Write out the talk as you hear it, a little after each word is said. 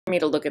me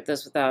to look at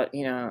this without,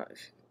 you know,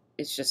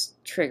 it's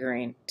just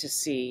triggering to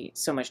see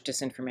so much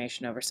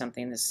disinformation over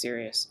something this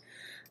serious.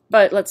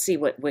 But let's see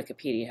what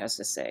Wikipedia has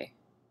to say.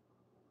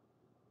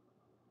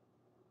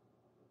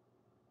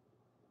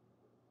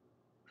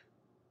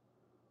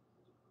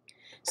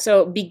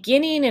 So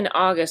beginning in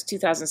August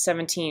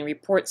 2017,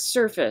 reports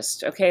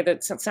surfaced. Okay,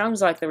 that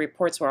sounds like the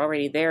reports were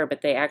already there,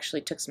 but they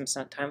actually took some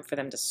time for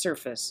them to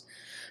surface.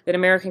 That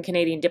American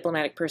Canadian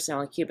diplomatic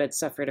personnel in Cuba had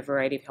suffered a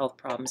variety of health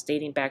problems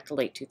dating back to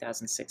late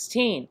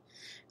 2016.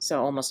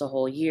 So almost a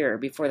whole year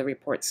before the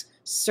reports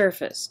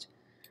surfaced.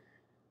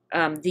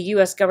 The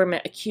U.S.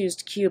 government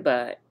accused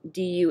Cuba,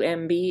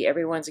 DUMB,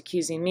 everyone's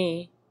accusing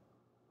me,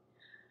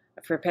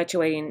 of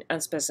perpetuating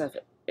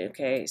unspecified.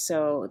 Okay,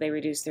 so they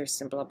reduced their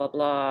blah, blah,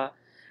 blah.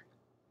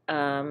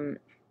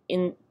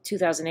 In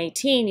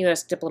 2018,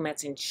 U.S.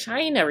 diplomats in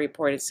China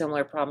reported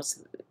similar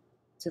problems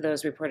to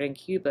those reported in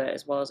Cuba,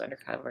 as well as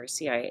undercover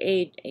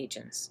CIA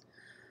agents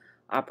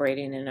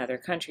operating in other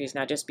countries.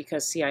 Now, just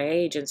because CIA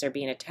agents are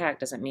being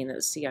attacked doesn't mean that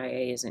the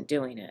CIA isn't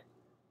doing it.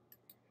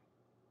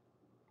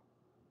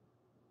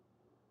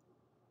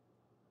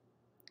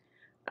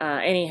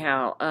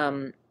 Anyhow,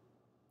 I'm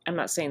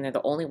not saying they're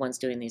the only ones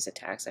doing these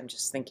attacks. I'm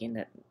just thinking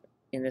that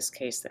in this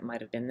case that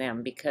might have been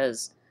them,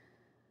 because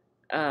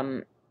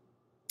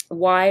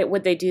why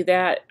would they do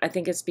that? I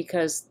think it's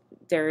because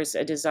there's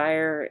a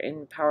desire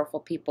in powerful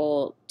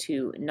people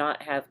to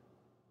not have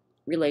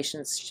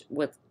relations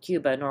with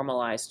Cuba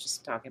normalized,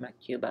 just talking about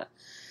Cuba.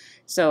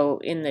 So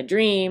in the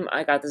dream,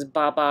 I got this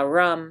Baba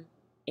rum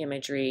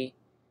imagery.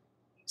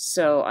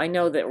 So I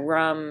know that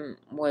rum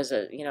was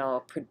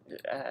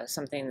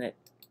something that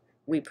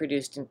we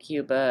produced in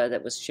Cuba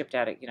that was shipped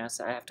out,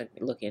 so I have to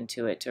look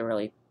into it to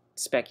really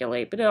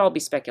speculate, but it'll all be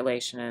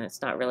speculation, and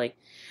it's not really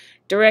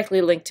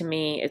directly linked to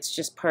me. It's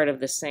just part of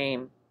the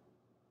same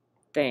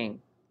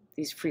thing,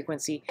 these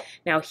frequency.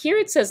 Now here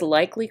it says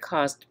likely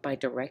caused by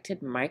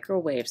directed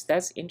microwaves.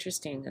 That's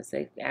interesting, as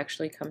they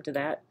actually come to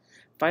that,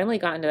 finally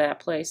gotten to that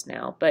place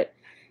now. But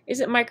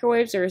is it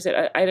microwaves, or is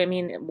it, I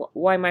mean,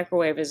 why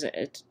microwave is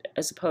it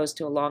as opposed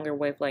to a longer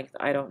wavelength?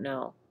 I don't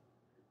know.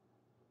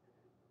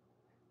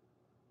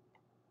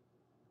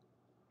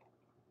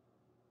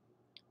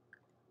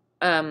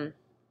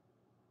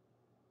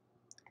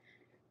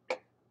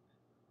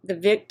 The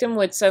victim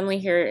would suddenly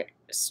hear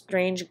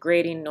strange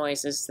grating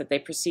noises that they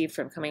perceived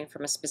from coming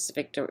from a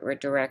specific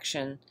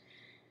direction,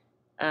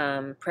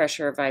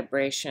 pressure,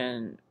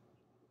 vibration.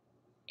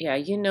 Yeah,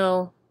 you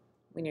know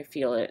when you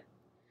feel it.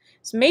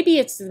 So maybe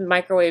it's the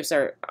microwaves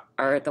are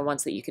the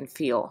ones that you can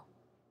feel.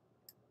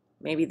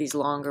 Maybe these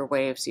longer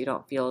waves you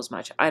don't feel as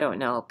much. I don't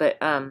know, but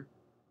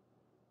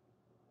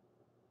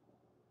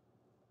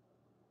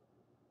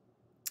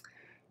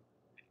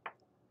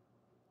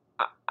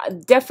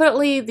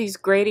definitely these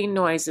grating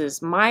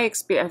noises.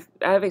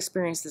 I've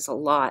experienced this a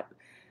lot.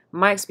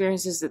 My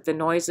experience is that the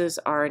noises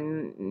are,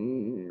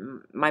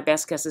 my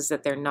best guess is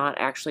that they're not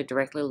actually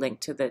directly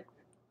linked to the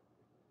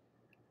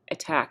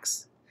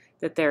attacks.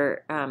 That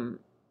they're,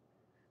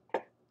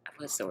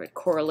 what's the word?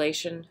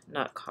 Correlation,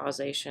 not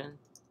causation.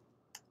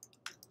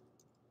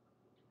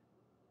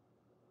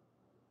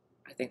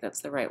 I think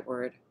that's the right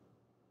word.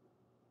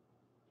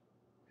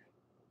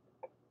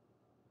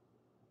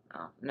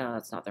 Oh, no,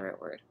 that's not the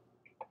right word.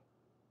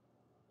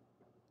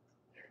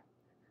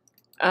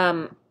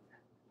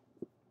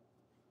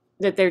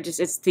 That they're just,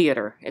 it's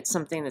theater. It's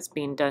something that's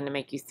being done to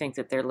make you think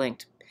that they're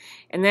linked.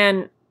 And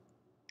then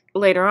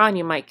later on,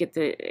 you might get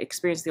to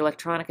experience the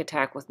electronic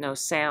attack with no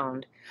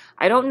sound.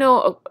 I don't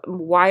know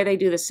why they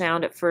do the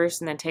sound at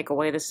first and then take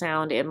away the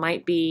sound. It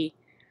might be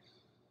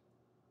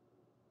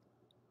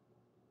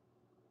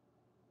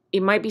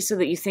so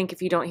that you think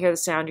if you don't hear the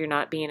sound, you're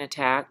not being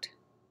attacked.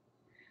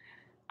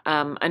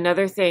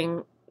 Another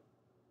thing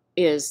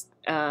is,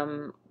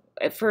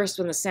 at first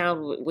when the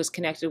sound was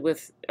connected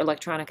with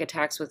electronic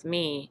attacks with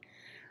me,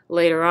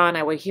 later on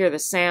I would hear the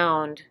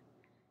sound,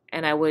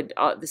 and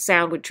the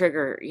sound would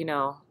trigger,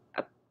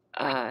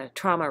 a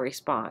trauma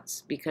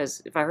response,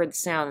 because if I heard the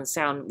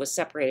sound was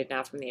separated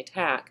now from the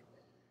attack,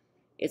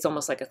 it's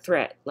almost like a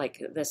threat.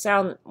 Like the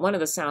sound, one of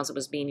the sounds that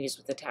was being used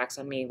with attacks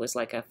on me was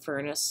like a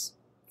furnace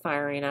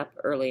firing up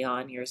early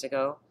on years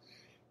ago.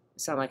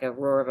 It sounded like a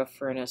roar of a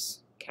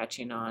furnace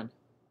catching on.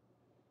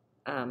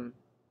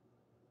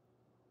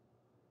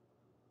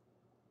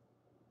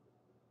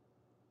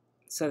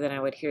 So then I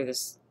would hear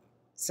this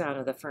sound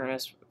of the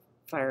furnace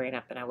firing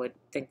up, and I would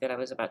think that I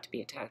was about to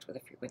be attacked with a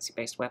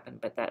frequency-based weapon,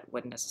 but that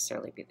wouldn't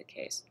necessarily be the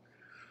case.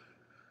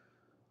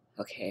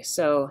 Okay,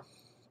 so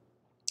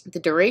the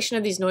duration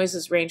of these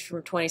noises ranged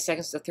from 20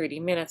 seconds to 30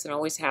 minutes and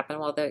always happened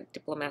while the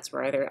diplomats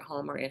were either at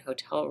home or in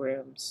hotel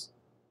rooms.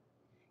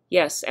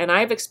 Yes, and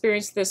I've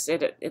experienced this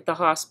at the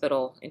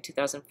hospital in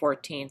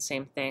 2014,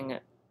 same thing,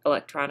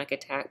 electronic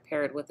attack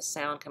paired with a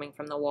sound coming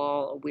from the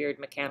wall, a weird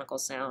mechanical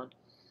sound.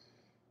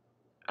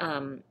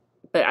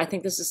 But I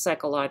think this is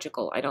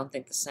psychological. I don't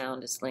think the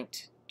sound is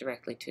linked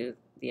directly to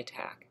the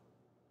attack.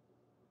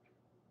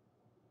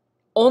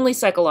 Only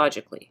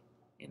psychologically,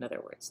 in other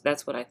words.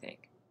 That's what I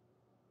think.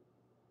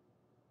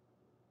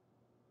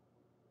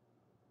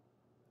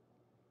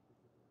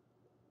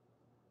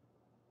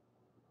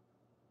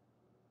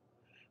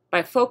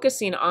 by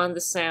focusing on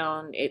the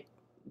sound, it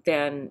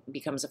then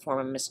becomes a form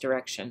of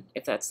misdirection,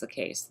 if that's the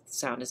case. The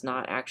sound is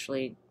not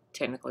actually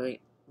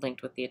technically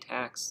linked with the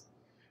attacks.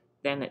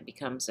 Then it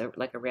becomes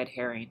like a red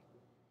herring.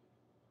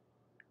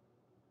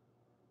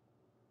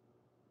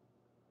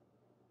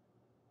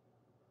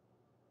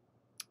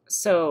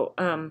 So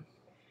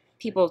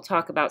people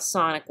talk about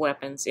sonic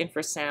weapons,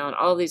 infrasound,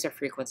 all of these are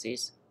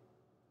frequencies.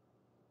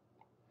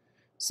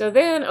 So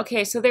then,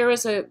 okay, so there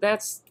was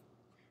that's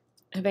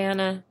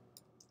Havana.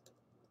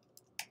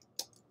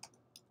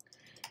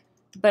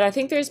 But I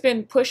think there's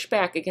been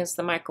pushback against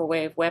the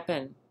microwave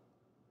weapon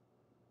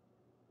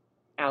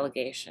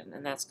allegation,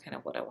 and that's kind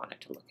of what I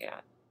wanted to look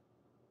at.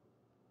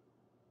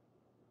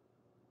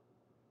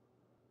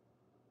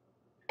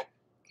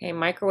 Okay,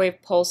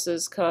 microwave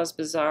pulses cause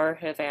bizarre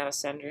Havana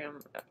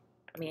Syndrome.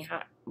 I mean,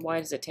 why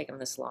does it take them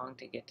this long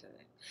to get to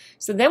that?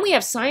 So then we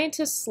have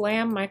scientists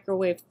slam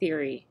microwave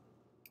theory.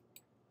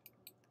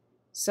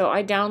 So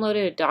I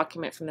downloaded a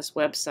document from this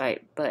website,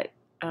 but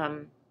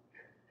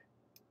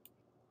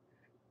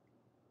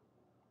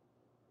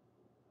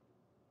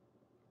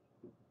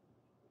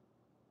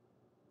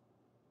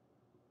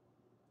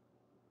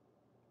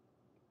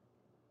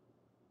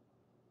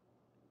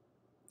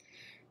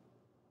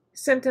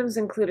symptoms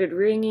included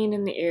ringing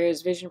in the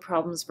ears, vision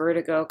problems,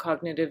 vertigo,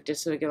 cognitive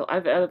dysregulation.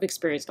 I've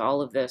experienced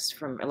all of this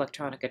from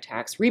electronic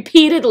attacks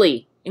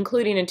repeatedly,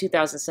 including in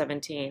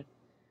 2017.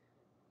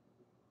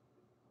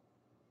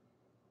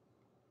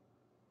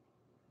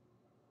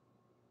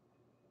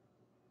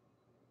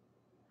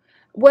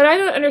 What I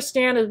don't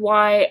understand is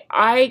why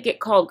I get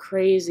called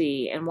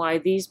crazy and why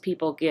these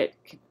people get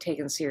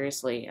taken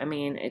seriously. I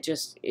mean, it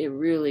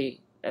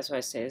really, that's why I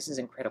say this is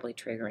incredibly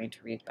triggering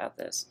to read about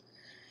this.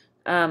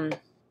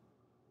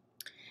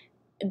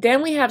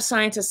 Then we have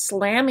scientists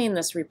slamming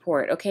this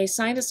report. Okay,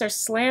 scientists are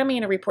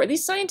slamming a report.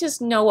 These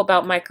scientists know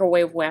about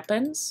microwave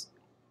weapons.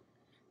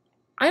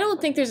 I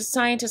don't think there's a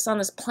scientist on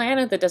this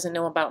planet that doesn't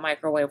know about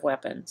microwave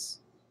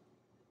weapons.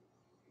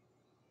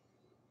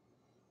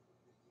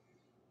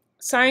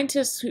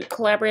 Scientists who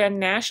collaborate on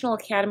National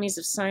Academies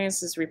of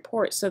Sciences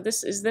report. So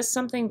is this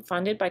something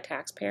funded by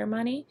taxpayer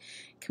money?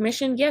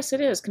 Commissioned? Yes, it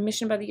is.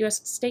 Commissioned by the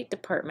U.S. State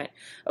Department.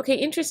 Okay,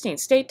 interesting.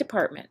 State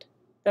Department.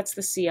 That's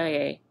the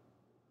CIA.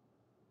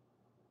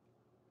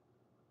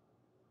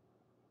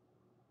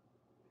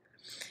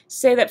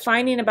 Say that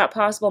finding about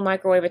possible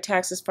microwave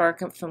attacks is far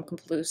from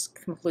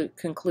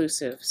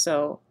conclusive.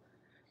 So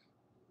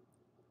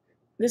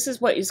this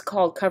is what is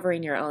called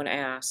covering your own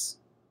ass.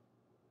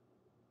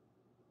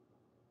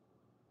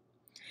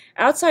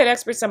 Outside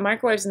experts on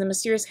microwaves and the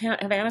mysterious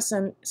Havana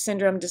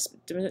Syndrome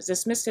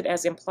dismissed it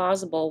as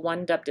implausible.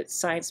 One dubbed it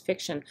science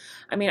fiction.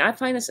 I mean, I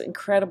find this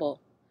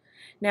incredible.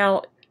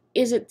 Now,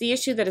 is it the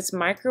issue that it's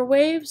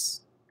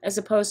microwaves as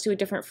opposed to a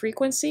different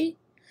frequency?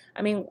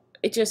 I mean,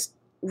 it just,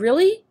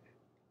 really?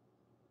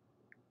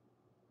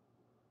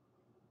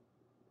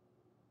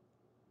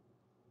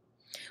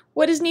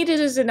 What is needed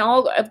is an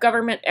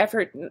all-of-government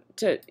effort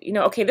to,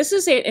 okay, this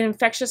is an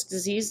infectious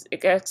disease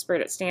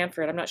expert at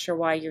Stanford. I'm not sure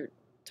why you're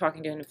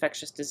talking to an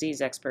infectious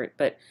disease expert,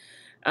 but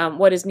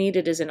what is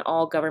needed is an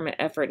all-government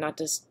effort, not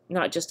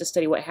just to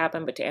study what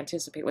happened, but to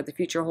anticipate what the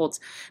future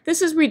holds.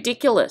 This is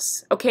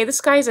ridiculous. Okay,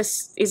 this guy is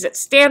at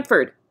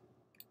Stanford.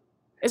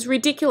 It's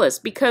ridiculous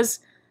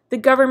because the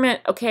government,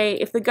 okay,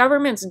 if the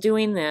government's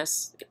doing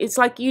this, it's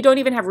like you don't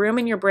even have room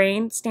in your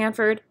brain,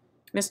 Stanford,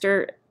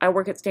 Mr. I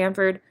work at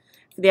Stanford,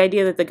 for the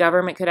idea that the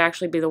government could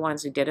actually be the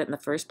ones who did it in the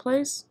first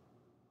place.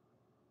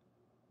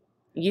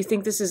 You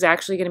think this is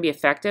actually going to be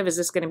effective? Is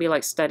this going to be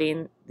like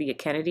studying the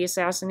Kennedy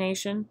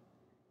assassination?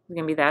 Is it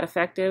going to be that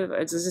effective?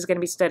 Is this going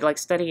to be like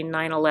studying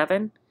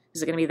 9/11?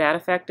 Is it going to be that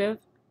effective?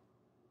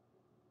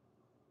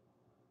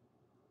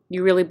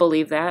 You really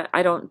believe that?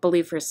 I don't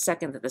believe for a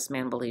second that this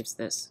man believes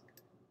this.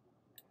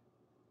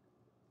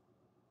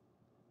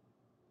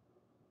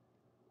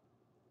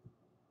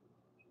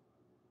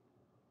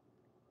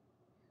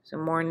 So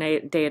more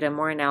data,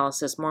 more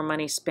analysis, more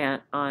money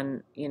spent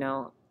on,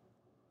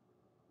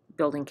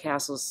 building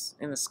castles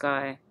in the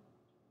sky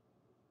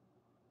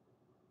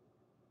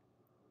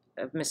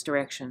of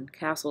misdirection,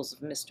 castles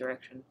of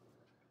misdirection.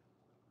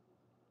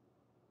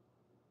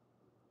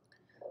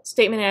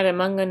 Statement added,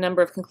 among a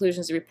number of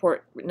conclusions, the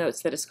report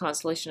notes that its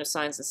constellation of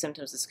signs and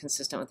symptoms is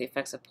consistent with the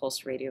effects of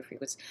pulsed radio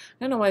frequency.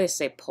 I don't know why they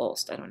say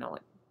pulsed. I don't know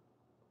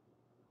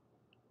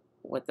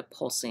what the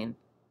pulsing.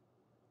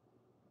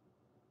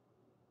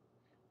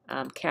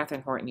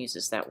 Catherine Horton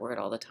uses that word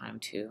all the time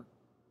too,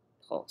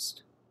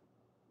 pulsed.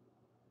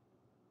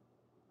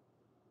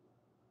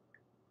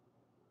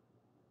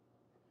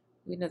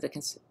 We know that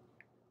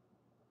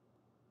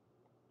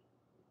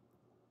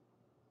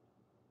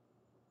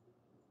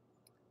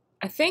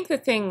I think the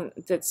thing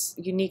that's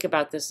unique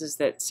about this is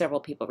that several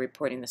people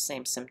reporting the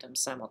same symptoms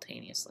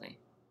simultaneously.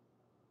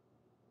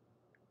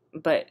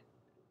 But,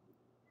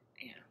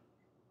 yeah.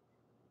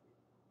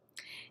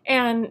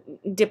 And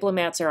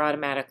diplomats are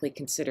automatically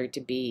considered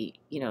to be,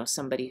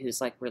 somebody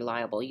who's like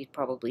reliable. You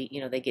probably,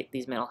 they get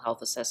these mental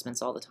health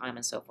assessments all the time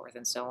and so forth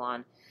and so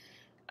on.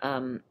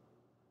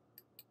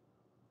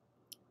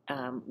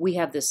 We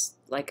have this,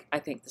 like, I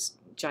think this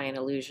giant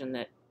illusion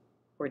that,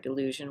 or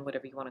delusion,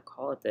 whatever you want to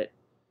call it, that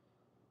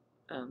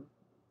um,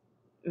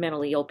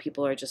 mentally ill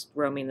people are just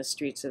roaming the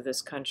streets of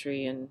this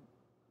country and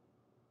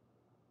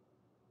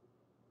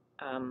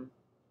um,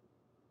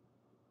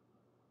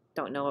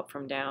 don't know up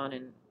from down,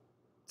 and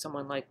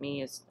someone like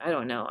me is, I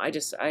don't know. I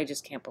just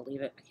can't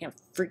believe it. I can't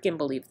freaking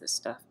believe this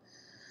stuff.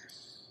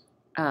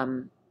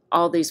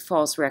 All these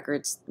false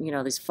records,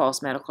 these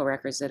false medical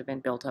records that have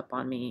been built up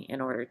on me in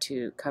order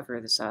to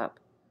cover this up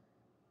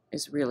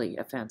is really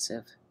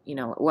offensive.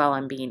 While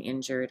I'm being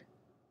injured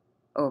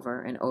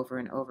over and over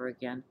and over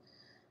again.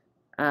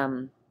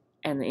 And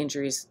the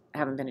injuries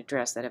haven't been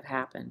addressed that have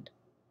happened.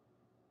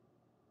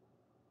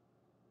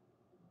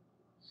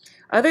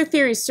 Other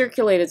theories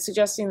circulated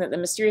suggesting that the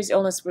mysterious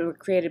illness were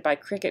created by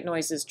cricket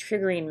noises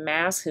triggering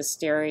mass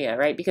hysteria,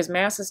 right? Because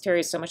mass hysteria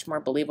is so much more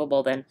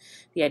believable than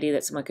the idea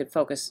that someone could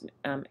focus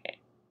an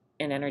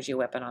energy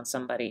weapon on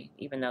somebody,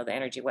 even though the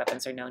energy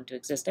weapons are known to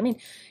exist. I mean,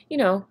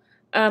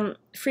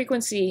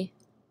 frequency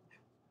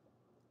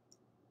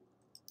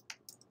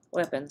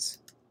weapons.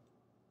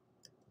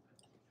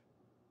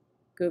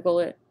 Google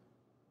it.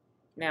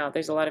 Now,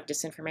 there's a lot of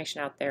disinformation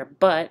out there,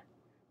 but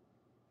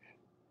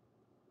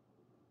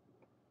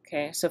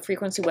okay, so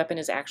frequency weapon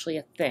is actually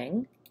a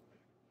thing.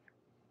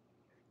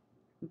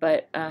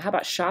 But how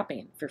about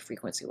shopping for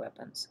frequency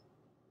weapons?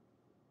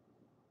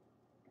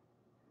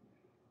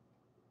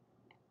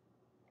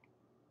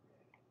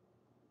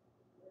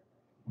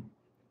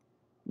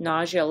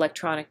 Nausea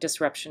electronic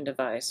disruption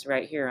device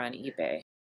right here on eBay.